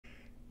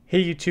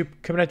Hey YouTube,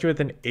 coming at you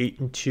with an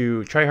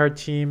 8-2 tryhard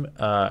team.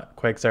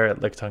 Quagsire,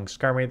 Lickitung,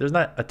 Skarmory. There's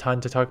not a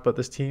ton to talk about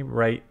this team,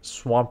 right?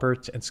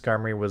 Swampert and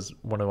Skarmory was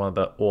one of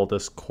the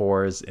oldest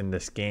cores in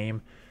this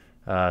game.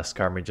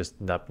 Skarmory just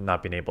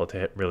not being able to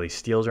hit really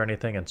steals or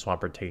anything, and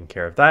Swampert taking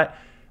care of that.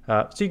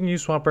 So you can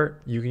use Swampert,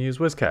 you can use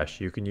Whiscash,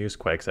 you can use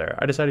Quagsire.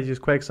 I decided to use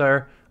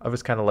Quagsire. I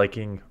was kind of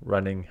liking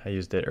running. I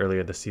used it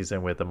earlier this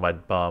season with the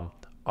Mud Bomb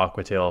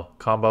Aqua Tail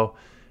combo.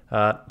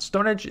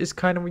 Stone Edge is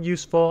kind of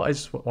useful. I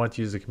just wanted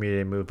to use the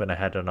community move and I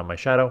had it on my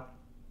Shadow.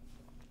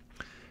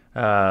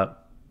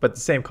 But the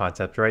same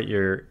concept, right?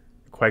 Your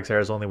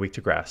Quagsire is only weak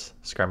to grass.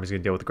 Skarmory's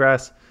going to deal with the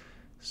grass.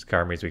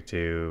 Skarmory's weak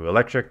to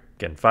electric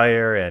and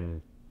fire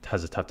and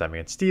has a tough time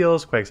against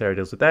steals. Quagsire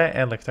deals with that,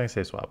 and Lickitung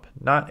Safe Swap.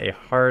 Not a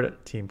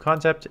hard team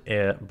concept,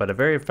 but a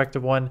very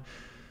effective one.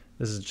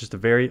 This is just a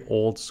very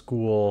old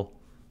school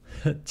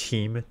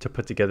team to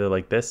put together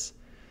like this.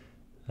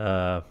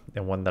 And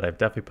one that I've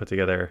definitely put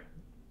together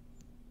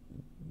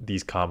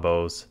these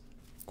combos,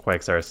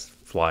 Quagsire's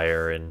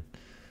Flyer and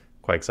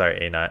Quagsire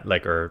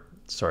A9,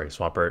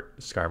 Swampert,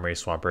 Skarmory,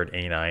 Swampert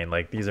A9.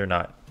 Like, these are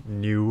not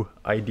new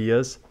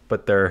ideas,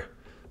 but they're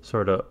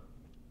sort of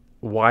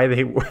why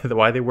they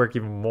work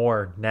even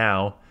more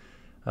now.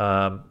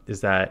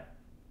 Is that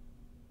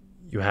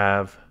you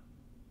have,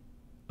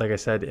 like I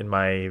said in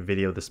my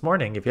video this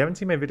morning. If you haven't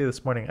seen my video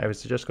this morning, I would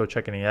suggest go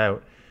checking it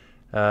out.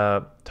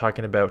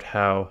 Talking about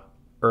how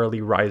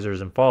early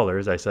risers and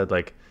fallers. I said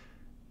like,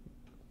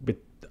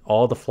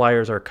 all the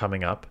flyers are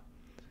coming up,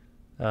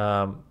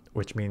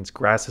 which means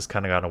grass has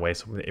kind of gone away.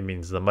 So it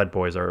means the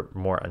mudboys are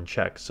more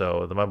unchecked.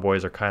 So the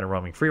mudboys are kind of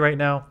roaming free right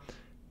now.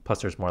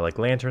 Plus there's more like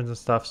lanterns and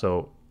stuff.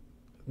 So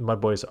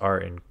mudboys are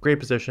in great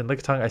position.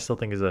 Lickitung I still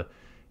think is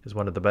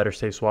one of the better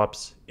safe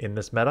swaps in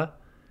this meta.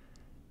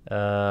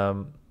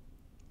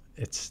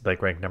 It's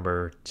like ranked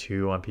number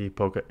 2 on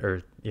Poke,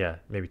 or yeah,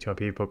 maybe 2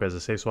 on Poke as a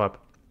safe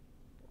swap.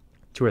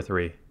 2 or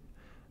 3.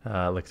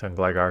 Lickitung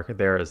Gligar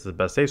there is the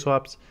best safe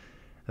swaps.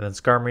 And then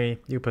Skarmory,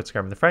 you put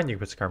Skarmory in the front, you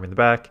put Skarmory in the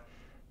back.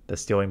 The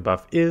stealing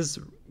buff is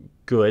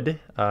good.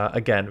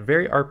 Again,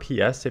 very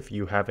RPS if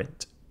you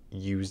haven't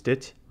used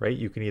it, right?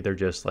 You can either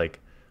just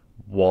like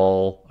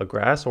wall a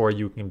grass or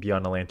you can be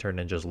on a Lanturn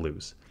and just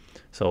lose.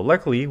 So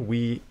luckily,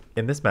 we,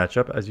 in this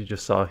matchup, as you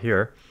just saw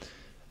here,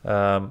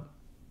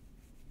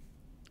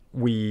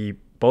 we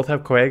both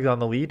have Quags on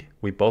the lead.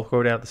 We both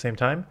go down at the same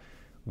time.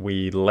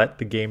 We let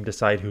the game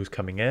decide who's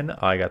coming in.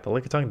 I got the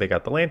Lickitung, they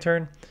got the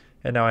Lanturn.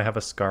 And now I have a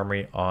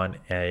Skarmory on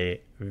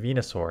a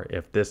Venusaur.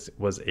 If this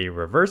was a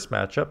reverse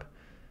matchup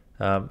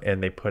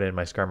and they put in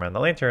my Skarmory on the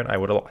Lanturn, I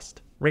would have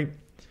lost, right?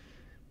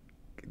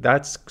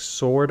 That's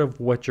sort of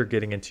what you're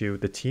getting into.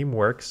 The team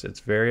works. It's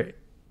very,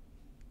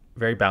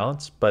 very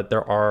balanced, but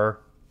there are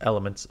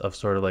elements of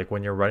sort of like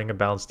when you're running a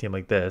balanced team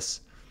like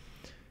this,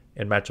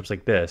 in matchups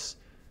like this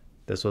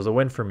was a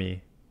win for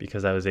me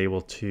because I was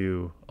able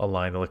to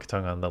align the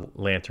Lickitung on the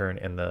Lanturn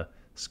and the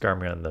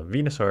Skarmory on the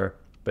Venusaur.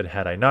 But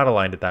had I not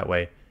aligned it that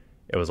way,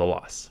 it was a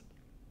loss.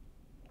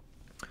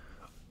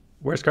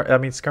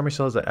 Skarmory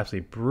still has an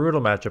absolutely brutal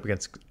matchup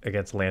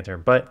against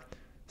Lanturn, but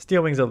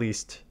Steel Wings at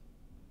least.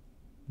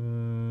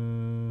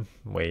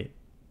 Wait.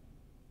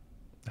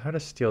 How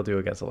does Steel do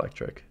against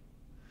Electric?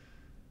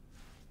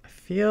 I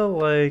feel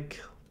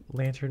like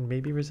Lanturn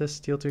maybe resists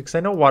Steel too, because I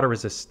know Water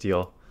resists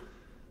Steel.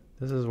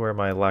 This is where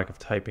my lack of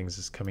typings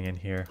is coming in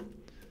here.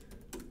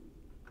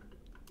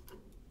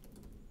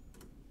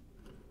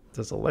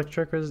 Does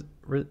Electric is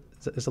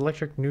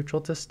Electric neutral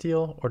to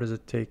Steel, or does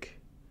it take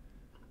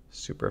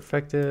super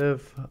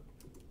effective?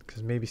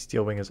 Because maybe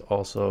Steel Wing is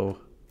also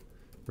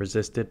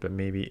resisted, but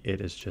maybe it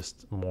is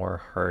just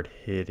more hard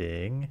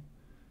hitting.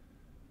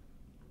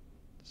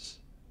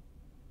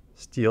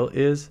 Steel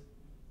is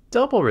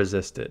double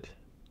resisted.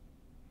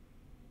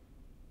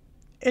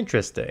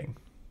 Interesting.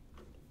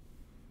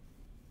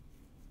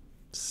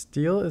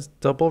 Steel is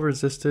double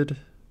resisted.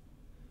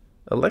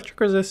 Electric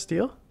resists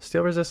Steel.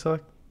 Steel resists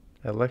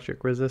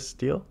Electric resists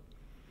Steel.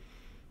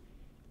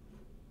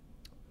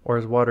 Or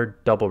is Water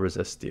double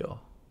resist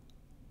Steel?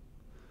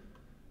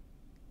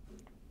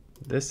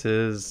 This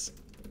is...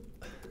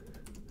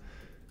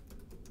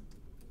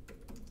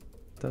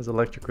 Does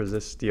Electric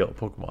resist Steel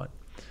Pokemon?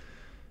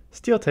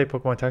 Steel type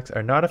Pokemon attacks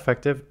are not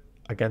effective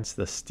against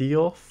the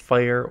Steel,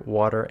 Fire,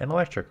 Water, and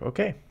Electric.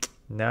 Okay,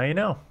 now you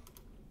know.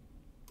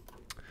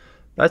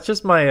 That's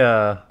just my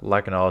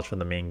lack of knowledge from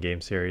the main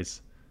game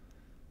series.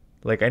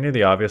 Like, I knew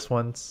the obvious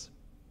ones,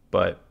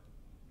 but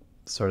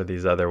sort of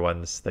these other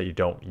ones that you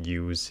don't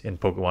use in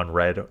Pokemon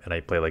Red, and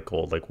I play like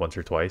Gold like once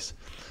or twice.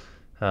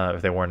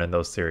 If they weren't in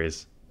those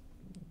series,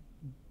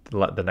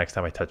 the next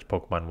time I touched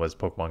Pokemon was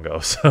Pokemon Go.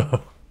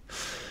 So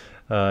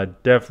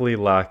definitely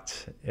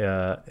lacked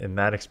in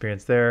that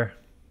experience there.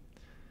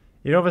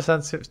 Unova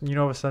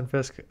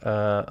Sunfisk,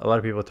 a lot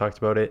of people talked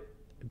about it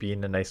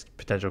being a nice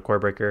potential core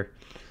breaker.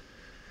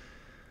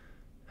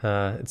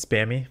 It's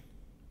spammy.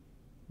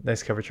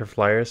 Nice coverage for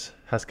flyers.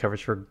 Has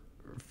coverage for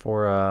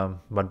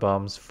mud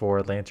bombs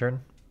for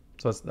Lanturn.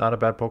 So it's not a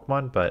bad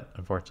Pokemon, but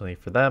unfortunately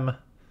for them,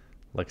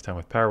 Lickitung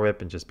with Power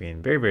Whip and just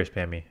being very, very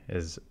spammy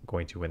is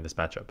going to win this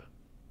matchup.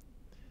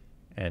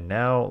 And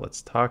now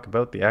let's talk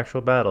about the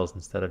actual battles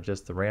instead of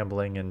just the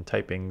rambling and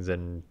typings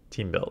and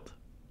team build.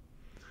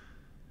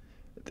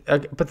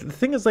 But the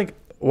thing is, like,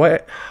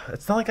 what?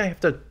 It's not like I have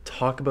to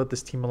talk about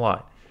this team a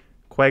lot.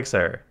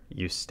 Quagsire,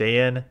 you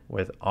stay in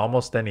with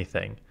almost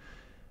anything.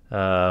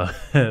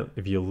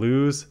 If you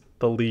lose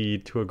the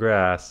lead to a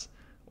grass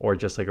or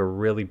just like a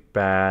really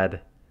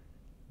bad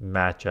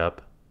matchup,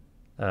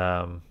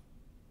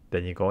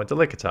 then you go into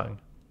Lickitung.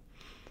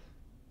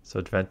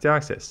 So Defense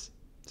Deoxys,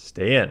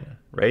 stay in,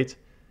 right?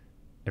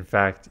 In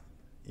fact,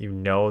 you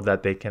know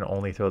that they can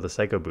only throw the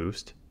Psycho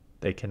Boost.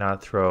 They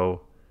cannot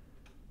throw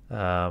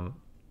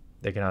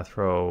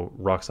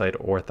Rock Slide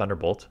or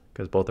Thunderbolt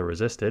because both are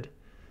resisted.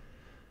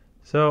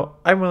 So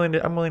I'm willing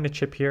to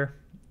chip here.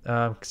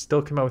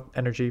 Still come out with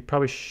energy.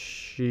 Probably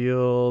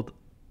shield.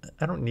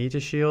 I don't need to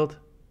shield,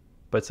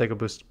 but Psycho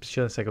Boost,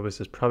 shield and Psycho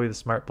Boost is probably the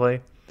smart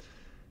play.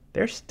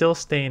 They're still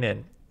staying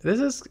in.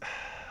 This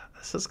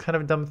is kind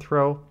of a dumb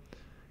throw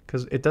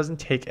because it doesn't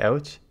take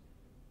out.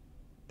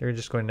 They're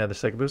just going another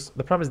Psycho Boost.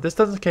 The problem is this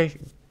doesn't take.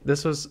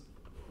 This was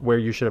where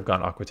you should have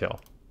gone Aqua Tail.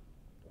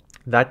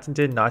 That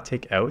did not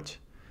take out,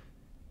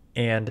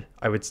 and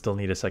I would still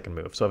need a second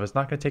move. So if it's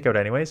not going to take out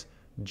anyways,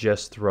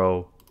 just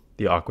throw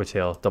the Aqua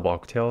Tail, double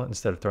Aqua Tail,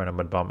 instead of throwing a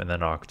Mud Bomb and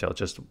then an Aqua Tail.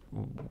 Just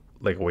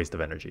like a waste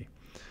of energy.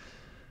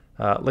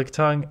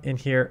 Lickitung in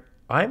here.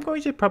 I'm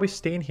going to probably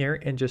stay in here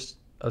and just,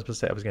 I was going to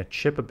say I was going to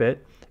chip a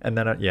bit, and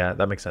then, yeah,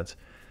 that makes sense.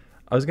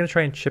 I was going to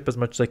try and chip as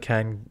much as I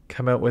can,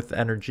 come out with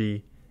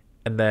energy,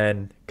 and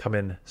then come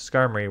in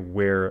Skarmory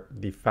where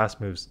the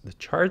fast moves, the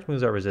charge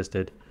moves are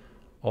resisted,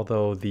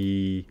 although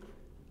the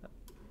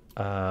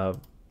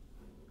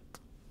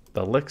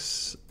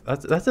licks,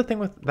 that's the thing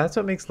with, that's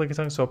what makes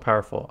Lickitung so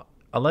powerful.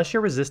 Unless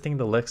you're resisting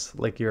the licks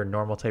like your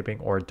normal typing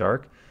or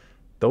dark,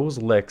 those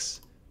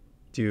licks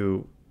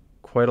do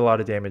quite a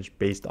lot of damage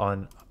based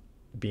on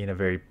being a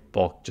very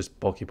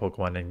bulky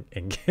Pokemon,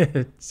 and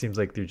it seems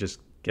like you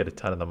just get a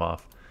ton of them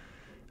off.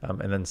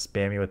 And then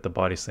spammy with the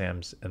body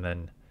slams and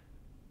then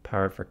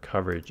powered for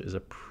coverage is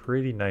a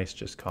pretty nice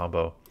just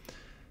combo.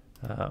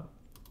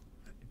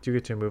 Do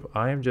get to move.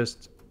 I am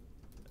just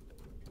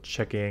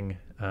checking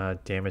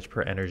damage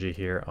per energy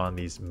here on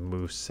these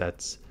move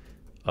sets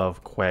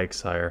of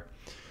Quagsire.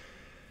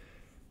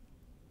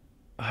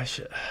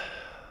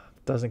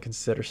 Doesn't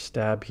consider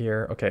stab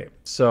here. Okay,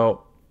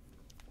 so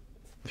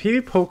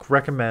PV Poke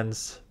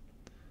recommends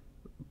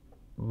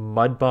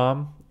Mud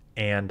Bomb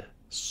and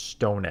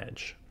Stone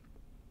Edge.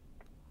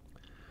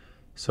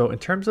 So in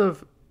terms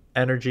of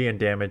energy and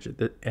damage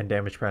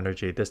per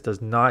energy, this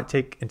does not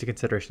take into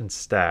consideration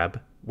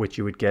stab, which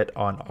you would get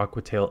on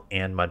Aqua Tail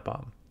and Mud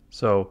Bomb.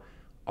 So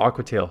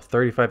Aqua Tail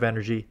 35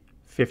 energy,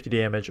 50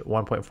 damage,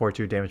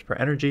 1.42 damage per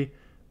energy.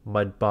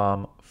 Mud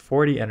Bomb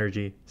 40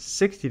 energy,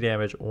 60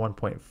 damage,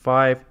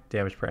 1.5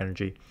 damage per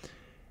energy.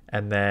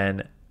 And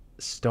then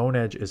Stone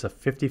Edge is a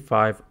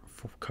 55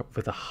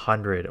 with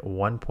 100,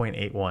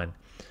 1.81.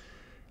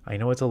 I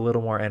know it's a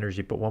little more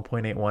energy, but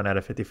 1.81 out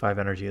of 55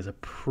 energy is a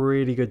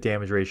pretty good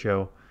damage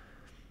ratio.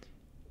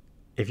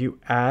 If you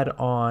add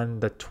on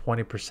the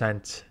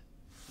 20%,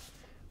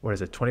 what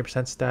is it,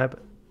 20%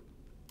 stab?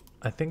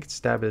 I think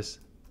stab is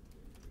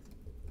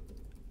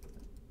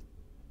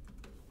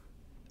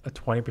a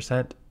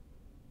 20%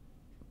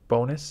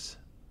 bonus.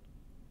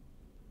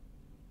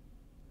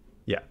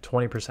 Yeah,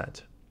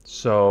 20%.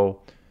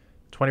 So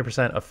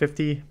 20% of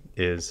 50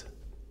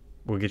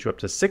 will get you up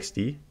to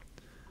 60.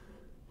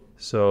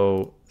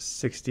 So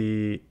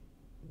 60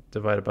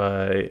 divided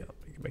by,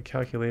 let me get my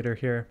calculator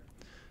here.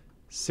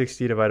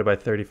 60 divided by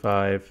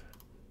 35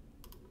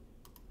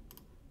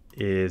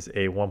 is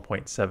a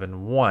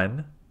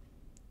 1.71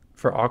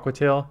 for Aqua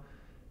Tail.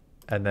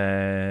 And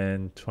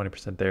then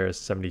 20% there is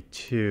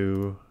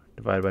 72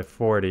 divided by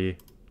 40,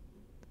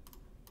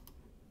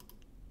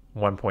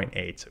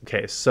 1.8.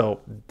 Okay, so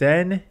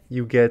then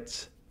you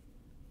get,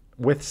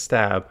 with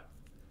stab,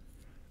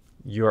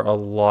 you're a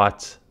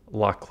lot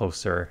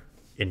closer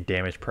in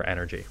damage per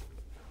energy.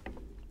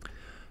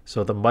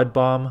 So the Mud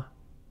Bomb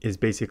is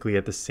basically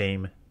at the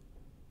same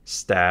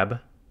stab,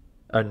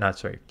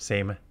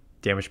 same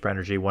damage per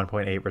energy,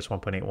 1.8 versus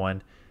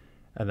 1.81.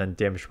 And then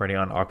damage per energy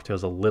on Aqua Tail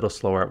is a little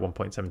slower at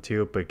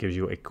 1.72, but it gives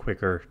you a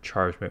quicker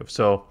charge move.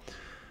 So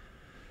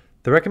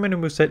the recommended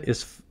moveset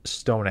is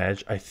Stone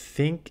Edge. I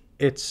think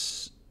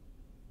it's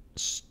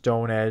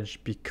Stone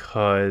Edge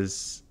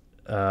because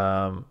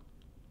I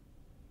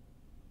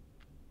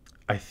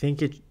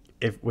think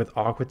if with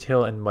Aqua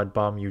Tail and Mud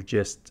Bomb, you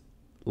just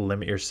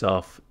limit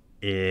yourself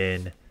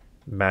in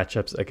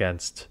matchups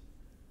against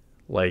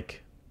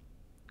like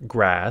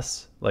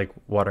grass, like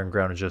water and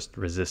ground is just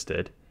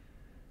resisted.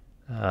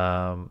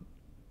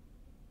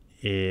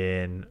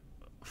 In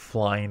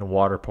flying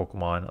water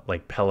Pokemon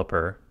like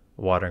Pelipper,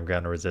 water and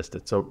ground are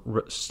resisted. So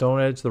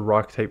Stone Edge, the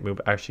rock type move,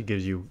 actually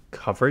gives you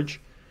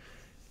coverage,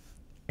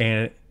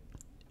 and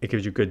it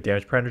gives you good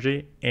damage per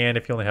energy. And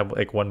if you only have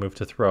like one move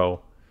to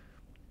throw,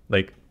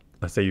 like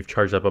let's say you've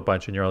charged up a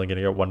bunch and you're only going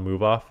to get one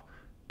move off,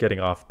 getting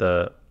off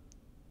the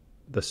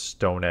the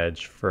Stone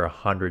Edge for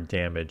 100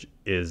 damage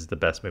is the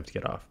best move to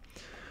get off.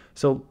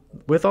 So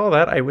with all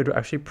that, I would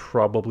actually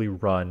probably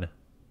run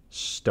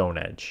Stone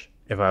Edge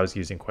if I was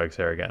using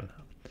Quagsire again.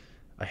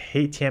 I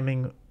hate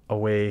tamming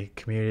away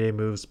community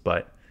moves,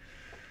 but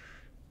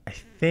I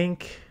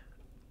think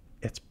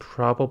it's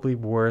probably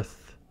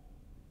worth...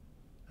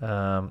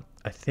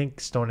 I think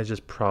Stone Edge is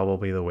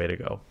probably the way to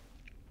go.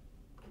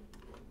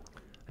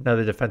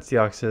 Another Defense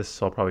Deoxys,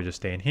 so I'll probably just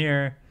stay in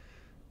here.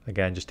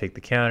 Again, just take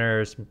the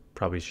counters,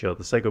 probably shield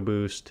the Psycho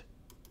Boost.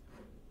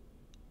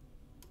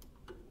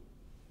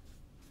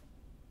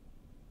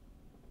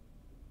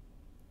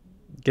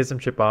 Get some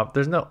chip off.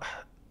 There's no...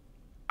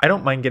 I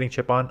don't mind getting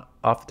chip on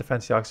off the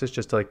Defense Deoxys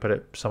just to like put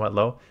it somewhat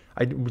low.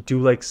 I do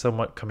like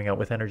somewhat coming out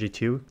with energy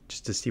too,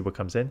 just to see what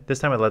comes in. This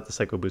time I let the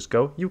Psycho Boost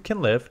go. You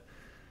can live.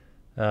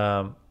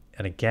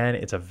 And again,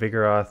 it's a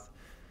Vigoroth.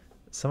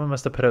 Someone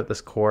must have put out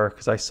this core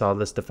because I saw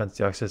this Defense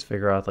Deoxys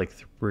Vigoroth like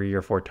 3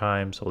 or 4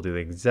 times. So we'll do the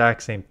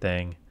exact same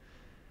thing.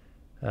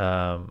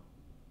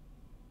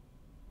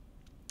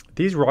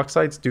 These rock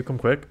slides do come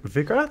quick.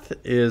 Vigoroth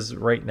is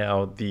right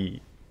now the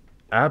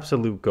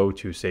absolute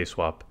go-to safe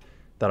swap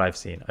that I've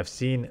seen. I've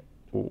seen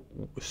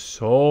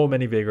so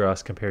many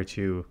Vigoroths compared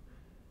to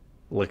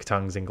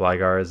Lickitungs and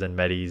Glygars and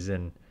Medis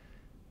and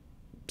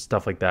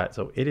stuff like that.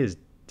 So it is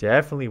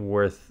definitely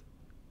worth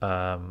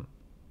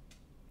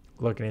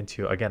looking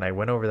into. Again, I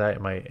went over that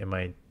in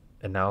my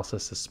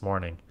analysis this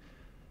morning.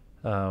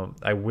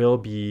 I will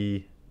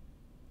be,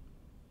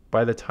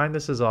 by the time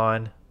this is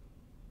on,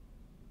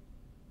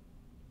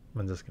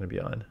 when's this going to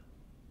be on?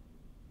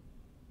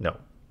 No,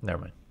 never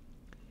mind.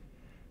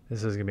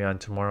 This is going to be on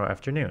tomorrow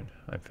afternoon.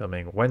 I'm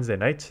filming Wednesday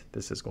night.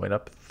 This is going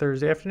up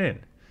Thursday afternoon.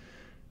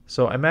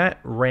 So I'm at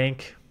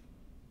rank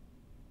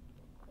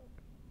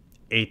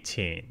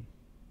 18.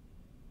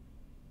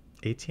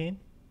 18?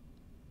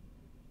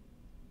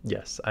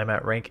 Yes, I'm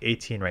at rank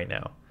 18 right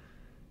now.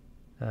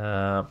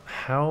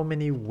 How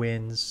many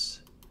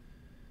wins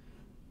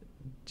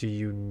do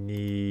you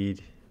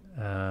need?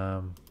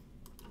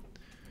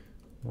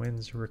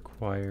 Wins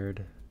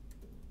required.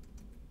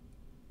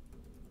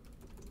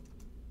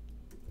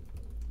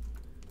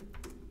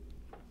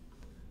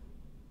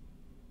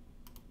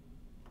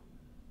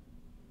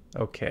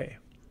 Okay.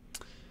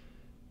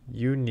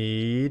 You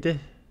need...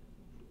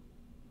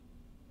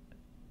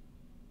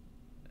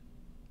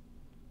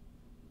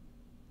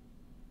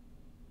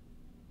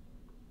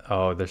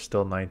 Oh, there's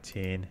still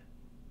 19.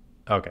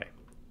 Okay.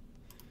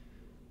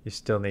 You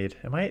still need...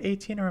 Am I at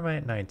 18 or am I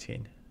at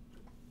 19?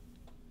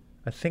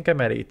 I think I'm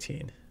at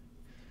 18.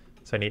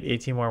 So I need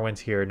 18 more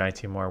wins here,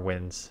 19 more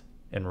wins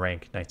in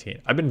rank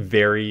 19. I've been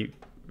very,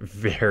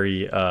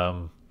 very...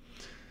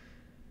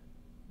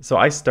 So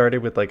I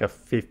started with like a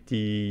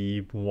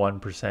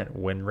 51%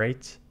 win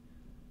rate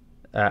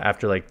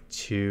after like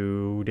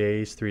 2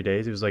 days, 3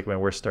 days. It was like my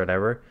worst start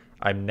ever.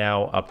 I'm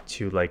now up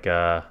to like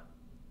a...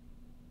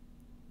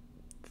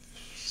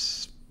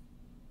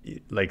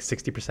 like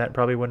 60%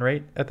 probably win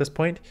rate at this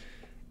point,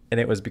 and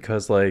it was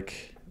because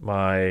like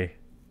my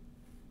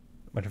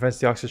Defense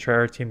Deoxys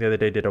Trier team the other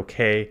day did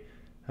okay.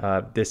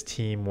 This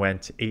team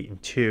went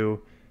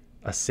 8-2.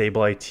 A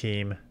Sableye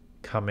team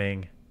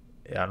coming,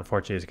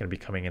 unfortunately, is going to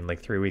be coming in like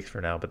 3 weeks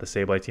from now. But the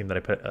Sableye team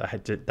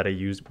that I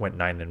used went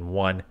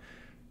 9-1.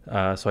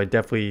 So I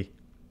definitely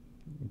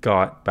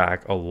got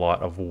back a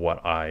lot of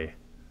what I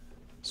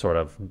sort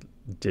of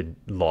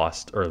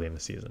lost early in the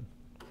season.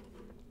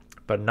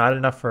 But not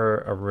enough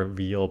for a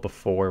reveal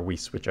before we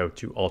switch out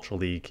to Ultra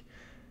League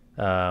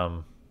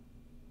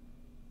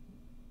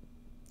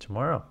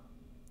tomorrow.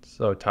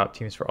 So top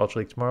teams for Ultra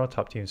League tomorrow.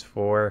 Top teams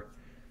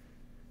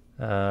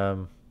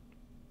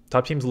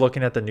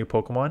looking at the new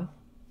Pokemon,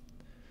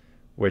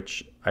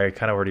 which I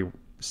kind of already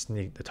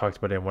talked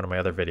about in one of my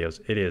other videos.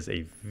 It is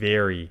a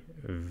very,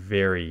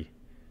 very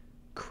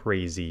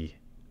crazy,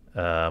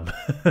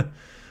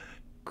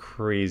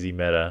 crazy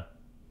meta.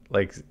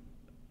 Like,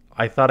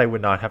 I thought I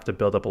would not have to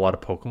build up a lot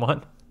of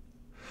Pokemon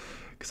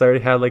because I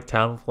already had like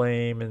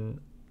Talonflame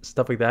and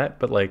stuff like that.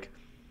 But like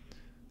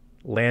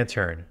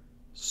Lanturn,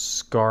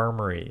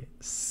 Skarmory,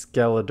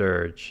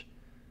 Skeledirge.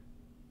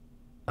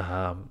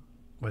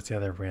 What's the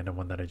other random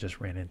one that I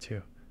just ran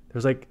into?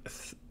 There's like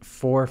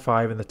 4 or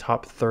 5 in the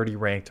top 30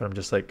 ranked, and I'm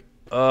just like,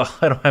 oh,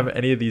 I don't have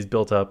any of these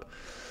built up.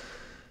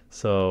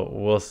 So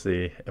we'll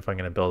see if I'm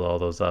gonna build all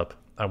those up.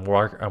 I'm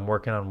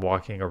working on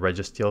walking a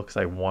Registeel because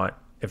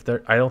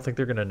I don't think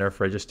they're going to nerf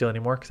Registeel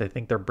anymore because I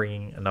think they're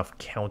bringing enough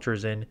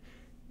counters in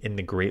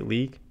the Great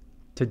League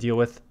to deal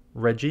with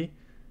Reggie.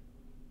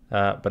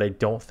 But I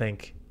don't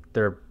think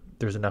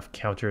there's enough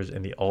counters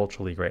in the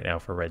Ultra League right now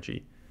for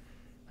Reggie.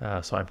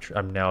 So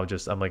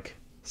I'm like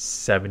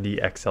 70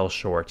 XL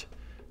short.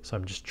 So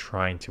I'm just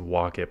trying to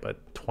walk it,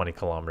 but 20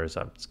 kilometers,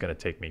 it's going to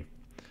take me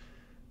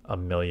a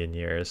million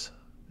years.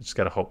 I just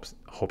got to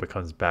hope it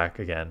comes back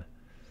again.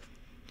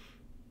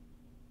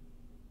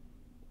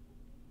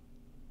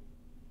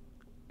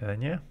 And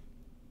then, yeah.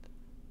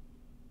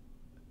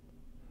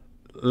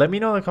 Let me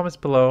know in the comments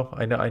below.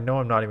 I know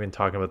I'm not even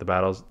talking about the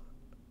battles.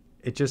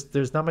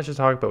 There's not much to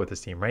talk about with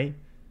this team, right?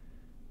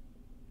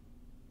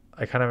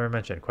 I kind of already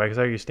mentioned,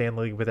 Quagsire, you stay in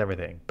the league with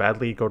everything. Bad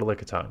league, go to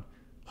Lickitung.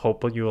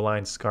 Hope you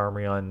align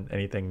Skarmory on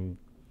anything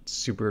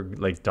super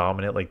like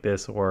dominant like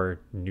this or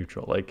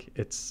neutral. Like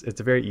it's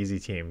a very easy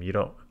team. You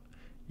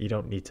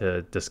don't need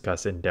to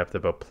discuss in depth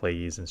about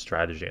plays and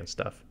strategy and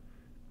stuff.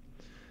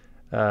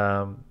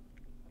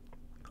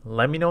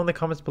 Let me know in the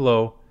comments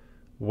below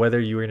whether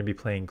you are going to be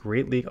playing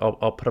Great League.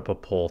 I'll put up a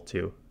poll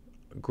too.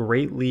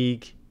 Great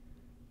League,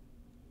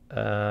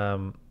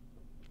 Retro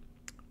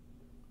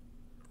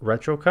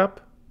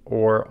Cup,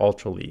 or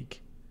Ultra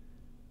League,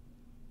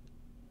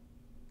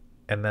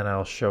 and then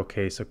I'll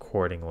showcase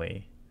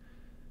accordingly.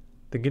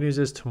 The good news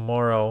is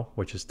tomorrow,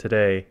 which is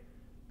today,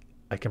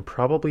 I can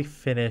probably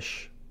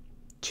finish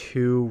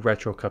 2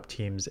 Retro Cup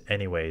teams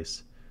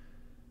anyways.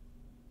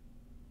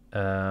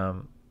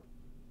 So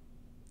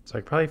I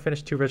could probably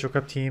finish 2 Retro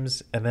Cup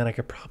teams, and then I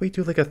could probably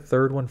do like a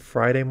third one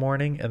Friday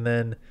morning, and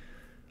then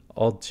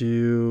I'll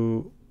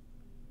do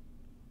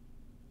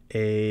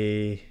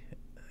I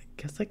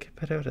guess I could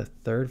put out a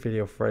third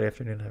video Friday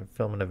afternoon and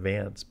film in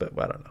advance, but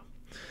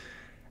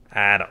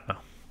I don't know.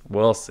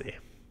 We'll see.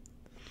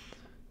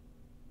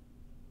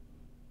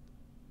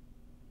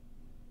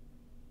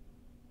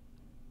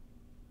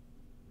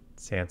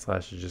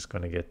 Sandslash is just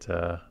going to get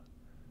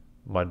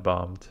mud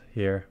bombed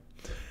here.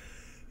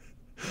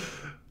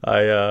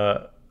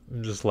 I'm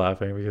just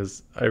laughing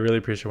because I really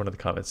appreciate one of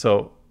the comments.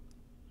 So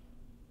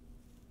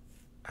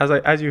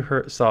as you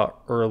saw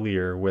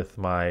earlier with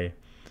my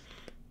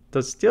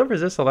does steel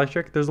resist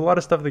electric, there's a lot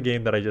of stuff in the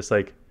game that I just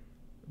like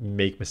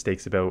make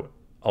mistakes about.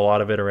 A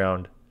lot of it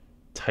around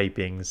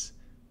typings.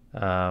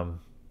 I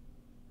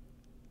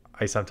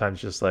sometimes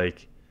just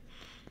like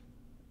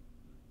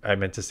I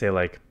meant to say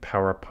like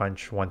power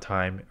punch one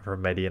time for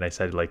Medi and I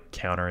said like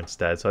counter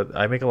instead. So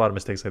I make a lot of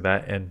mistakes like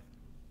that, and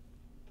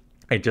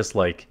I just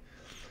like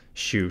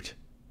shoot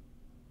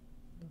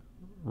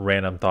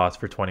random thoughts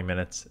for 20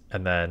 minutes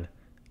and then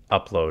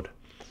upload.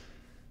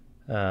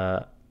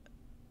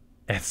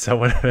 And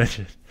someone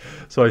mentioned,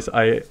 so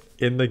I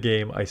in the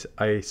game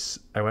I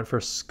went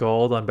for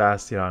Scald on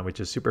Bastion,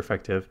 which is super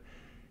effective,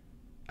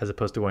 as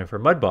opposed to going for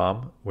Mud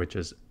Bomb, which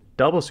is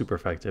double super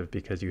effective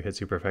because you hit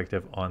super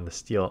effective on the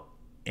steel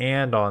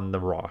and on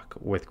the rock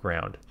with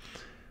ground.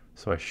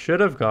 So I should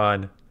have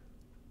gone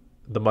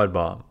the Mud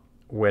Bomb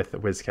with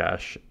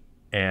Whiscash,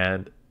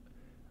 and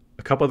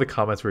a couple of the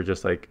comments were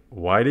just like,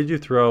 why did you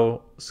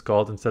throw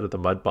Scald instead of the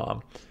Mud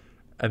Bomb?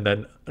 And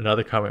then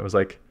another comment was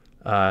like,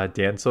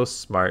 Dan's so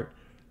smart.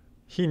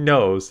 He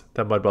knows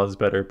that Mud Bomb is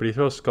better, but he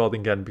throws Scald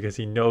again because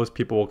he knows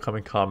people will come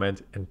and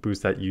comment and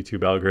boost that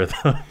YouTube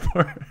algorithm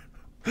for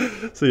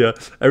So yeah,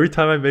 every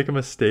time I make a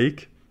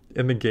mistake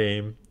in the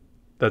game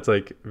that's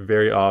like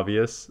very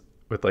obvious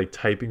with like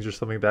typings or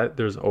something like that,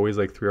 there's always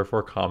like 3 or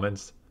 4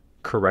 comments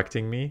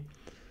correcting me,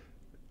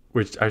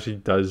 which actually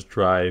does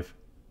drive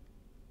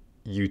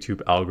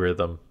YouTube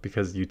algorithm,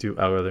 because YouTube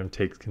algorithm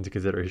takes into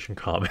consideration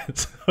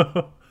comments.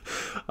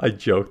 I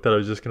joked that I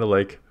was just gonna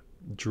like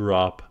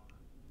drop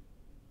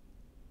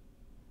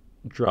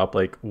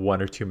like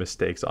 1 or 2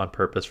 mistakes on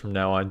purpose from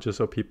now on, just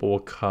so people will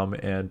come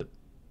and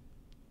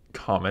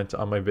comment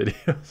on my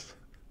videos.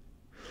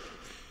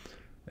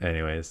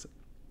 Anyways,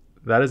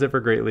 that is it for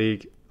Great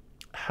League.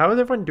 How is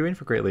everyone doing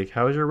for Great League?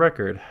 How is your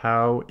record?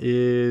 How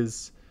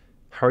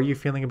are you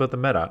feeling about the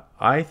meta?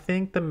 I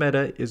think the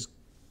meta is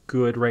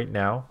good right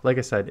now. Like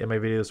I said in my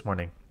video this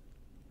morning,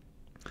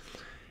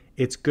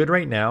 it's good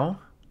right now.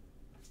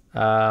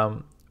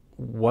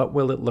 What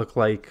will it look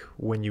like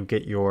when you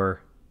get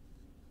your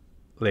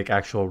like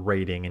actual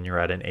rating and you're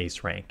at an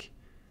ace rank?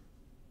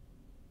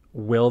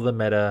 Will the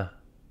meta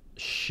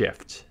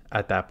shift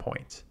at that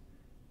point?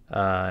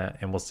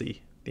 And we'll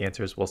see. The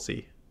answer is we'll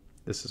see.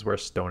 This is where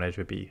Stone Edge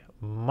would be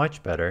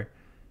much better,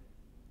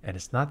 and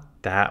it's not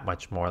that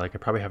much more. Like I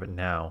probably have it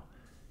now.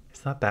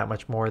 It's not that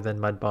much more than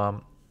Mud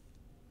Bomb.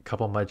 A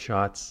couple mud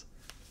shots.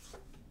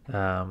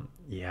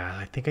 Yeah,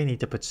 I think I need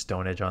to put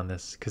Stone Edge on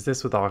this, because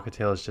this with Aqua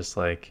Tail is just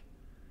like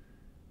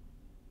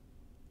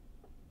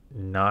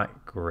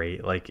not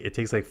great. Like it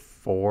takes like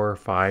 4 or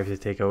 5 to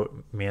take out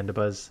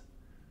Mandibuzz.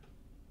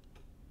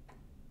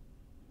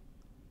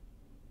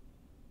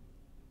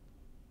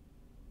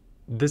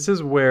 This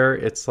is where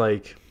it's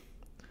like,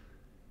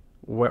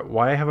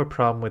 why I have a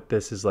problem with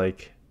this is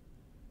like,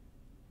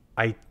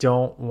 I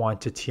don't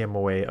want to TM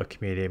away a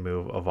community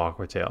move of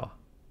Aqua Tail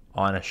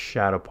on a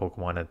shadow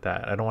Pokemon at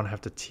that. I don't want to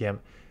have to TM,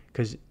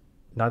 because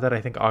not that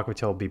I think Aqua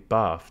Tail will be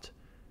buffed,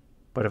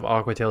 but if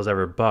Aqua Tail is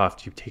ever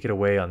buffed, you take it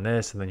away on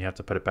this and then you have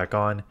to put it back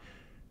on.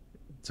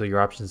 So your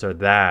options are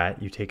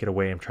that you take it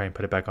away and try and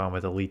put it back on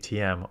with Elite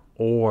TM,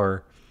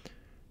 or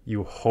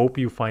you hope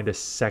you find a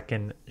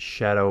second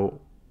shadow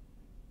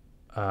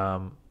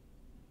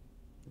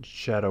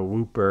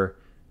Wooper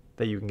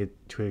that you can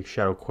get to a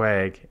Shadow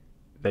Quag,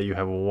 that you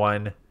have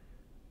 1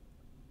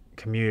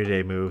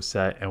 community move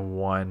set and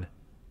 1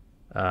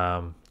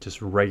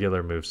 just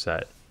regular move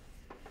set.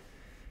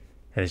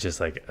 And it's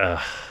just like,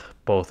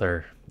 both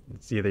are,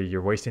 it's either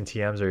you're wasting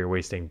TMs or you're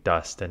wasting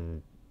dust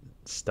and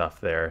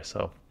stuff there.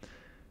 So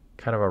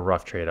kind of a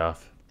rough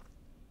trade-off.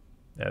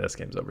 Yeah, this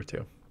game's over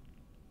too.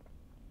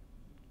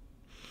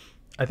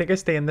 I think I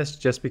stay in this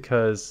just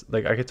because,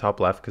 like, I could top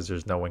left because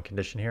there's no win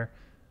condition here.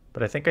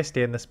 But I think I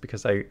stay in this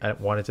because I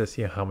wanted to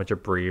see how much a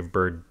Brave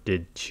Bird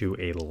did to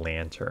a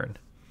Lanturn.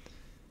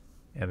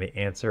 And the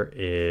answer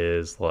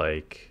is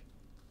like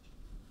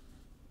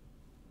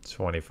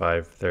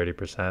 25,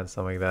 30%,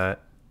 something like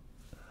that.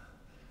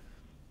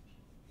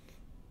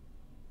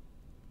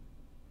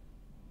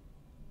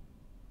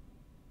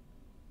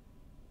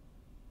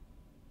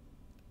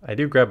 I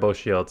do grab both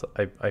shields.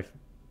 I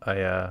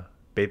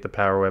bait the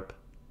power whip,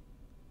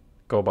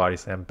 go body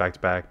slam back to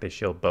back. They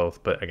shield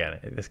both, but again,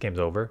 this game's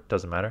over.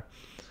 Doesn't matter.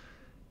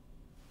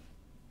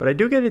 But I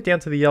do get it down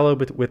to the yellow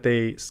with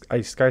a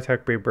Sky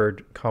Attack Brave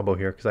Bird combo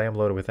here because I am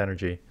loaded with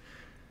energy.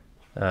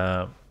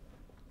 I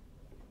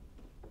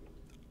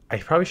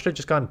probably should have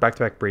just gone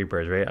back-to-back Brave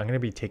Birds, right? I'm going to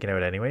be taken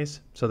out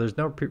anyways, so there's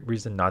no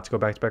reason not to go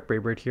back-to-back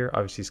Brave Bird here.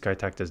 Obviously, Sky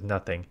Attack does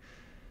nothing.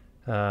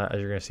 As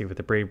you're going to see with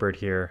the Brave Bird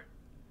here,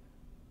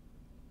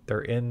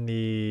 they're in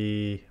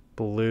the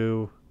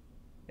blue,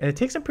 and it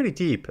takes them pretty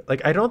deep.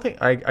 Like, I don't think,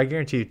 I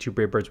guarantee you 2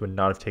 Brave Birds would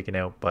not have taken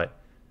out, but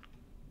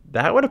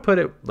that would have put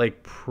it,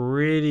 like,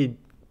 pretty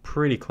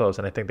close,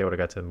 and I think they would have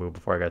got to the move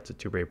before I got to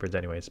 2 Brave Birds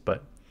anyways,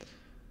 but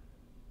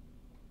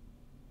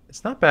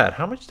it's not bad.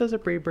 How much does a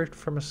Brave Bird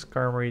from a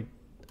Skarmory?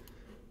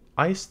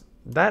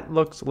 That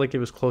looks like it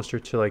was closer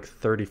to like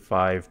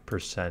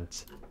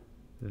 35%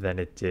 than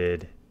it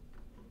did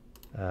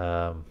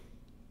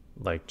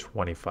like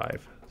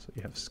 25. So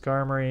you have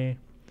Skarmory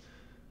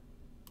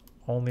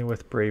only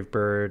with Brave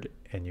Bird,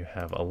 and you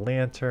have a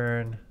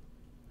Lanturn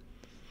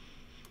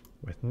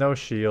with no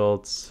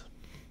shields.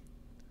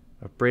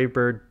 A Brave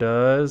Bird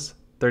does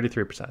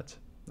 33%.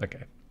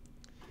 Okay.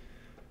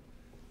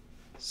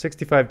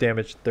 65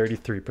 damage,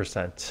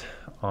 33%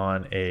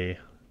 on a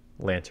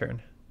Lanturn.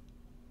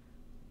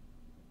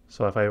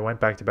 So if I went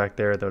back to back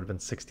there, that would have been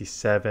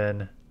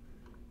 67.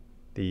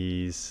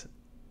 These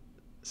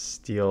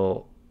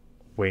steel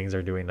wings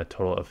are doing a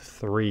total of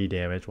 3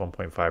 damage,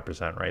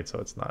 1.5%, right? So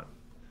it's not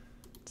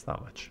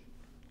much.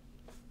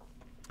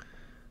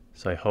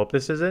 So I hope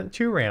this isn't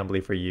too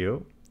rambly for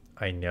you.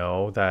 I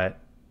know that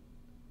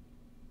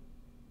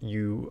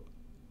you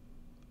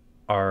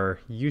are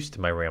used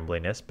to my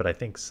rambliness, but I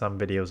think some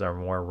videos are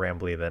more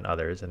rambly than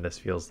others, and this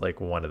feels like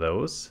one of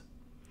those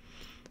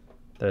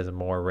that is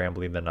more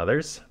rambly than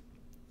others.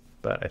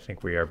 But I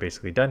think we are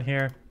basically done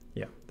here.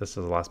 Yeah, this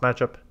is the last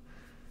matchup.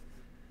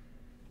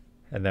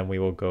 And then we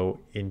will go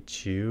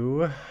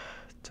into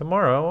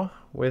tomorrow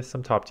with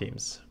some top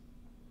teams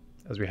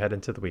as we head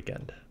into the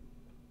weekend.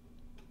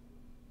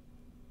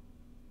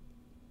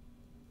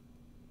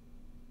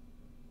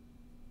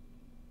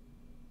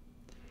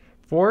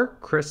 For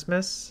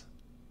Christmas,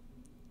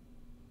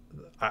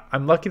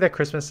 I'm lucky that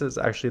Christmas is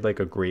actually like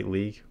a great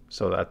league.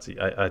 So that's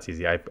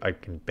easy. I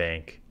can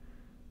bank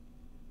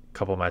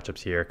couple matchups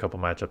here, a couple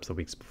matchups the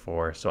weeks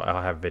before, so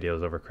I'll have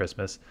videos over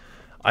Christmas.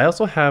 I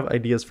also have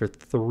ideas for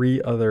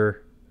 3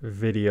 other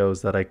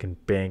videos that I can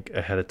bank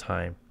ahead of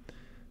time.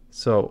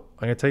 So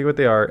I'm gonna tell you what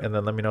they are, and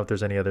then let me know if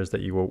there's any others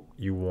that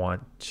you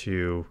want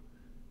to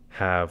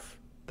have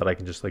that I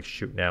can just like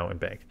shoot now and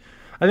bank.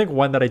 I think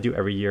one that I do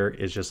every year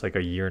is just like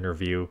a year in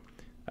review.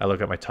 I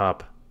look at my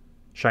top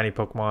shiny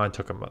Pokemon,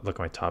 look at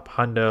my top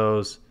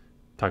hundos,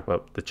 talk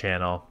about the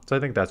channel. So I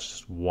think that's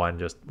just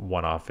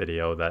one-off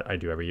video that I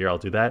do every year. I'll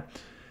do that.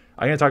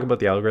 I'm going to talk about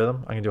the algorithm.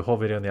 I'm going to do a whole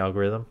video on the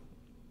algorithm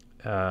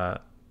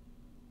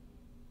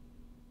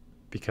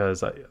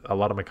because a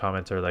lot of my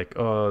comments are like,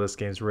 oh, this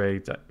game's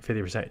rigged.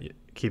 50%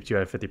 keeps you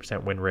at a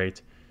 50% win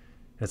rate.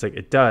 And it's like,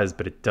 it does,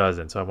 but it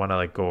doesn't. So I want to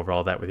like go over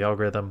all that with the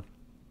algorithm.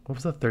 What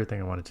was the third thing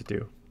I wanted to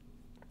do?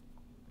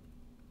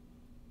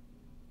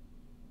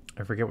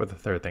 I forget what the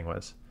third thing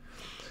was.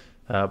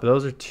 But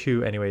those are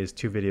two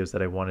videos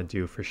that I want to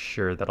do for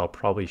sure that I'll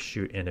probably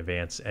shoot in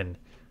advance and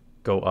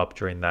go up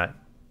during that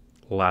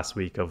last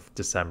week of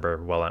December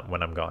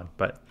when I'm gone.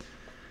 But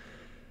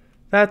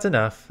that's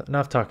enough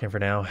talking for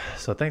now.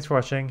 So thanks for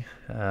watching,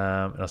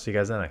 and I'll see you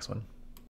guys in the next one.